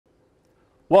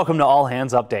Welcome to All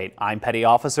Hands Update. I'm Petty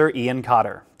Officer Ian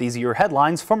Cotter. These are your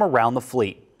headlines from around the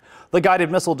fleet. The guided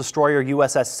missile destroyer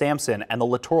USS Sampson and the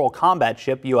littoral combat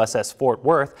ship USS Fort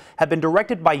Worth have been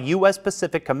directed by U.S.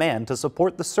 Pacific Command to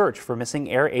support the search for missing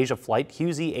AirAsia flight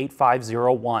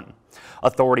QZ8501.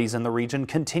 Authorities in the region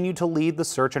continue to lead the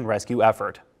search and rescue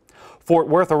effort. Fort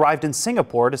Worth arrived in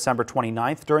Singapore December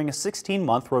 29th during a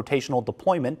 16-month rotational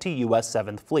deployment to U.S.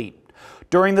 7th Fleet.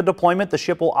 During the deployment, the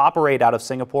ship will operate out of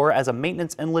Singapore as a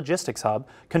maintenance and logistics hub,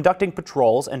 conducting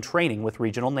patrols and training with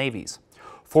regional navies.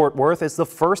 Fort Worth is the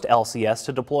first LCS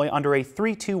to deploy under a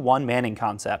 3-2-1 manning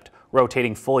concept,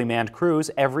 rotating fully manned crews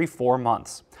every 4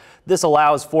 months. This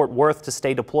allows Fort Worth to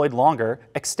stay deployed longer,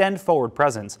 extend forward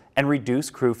presence, and reduce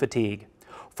crew fatigue.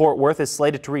 Fort Worth is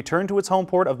slated to return to its home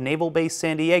port of Naval Base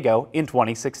San Diego in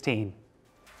 2016.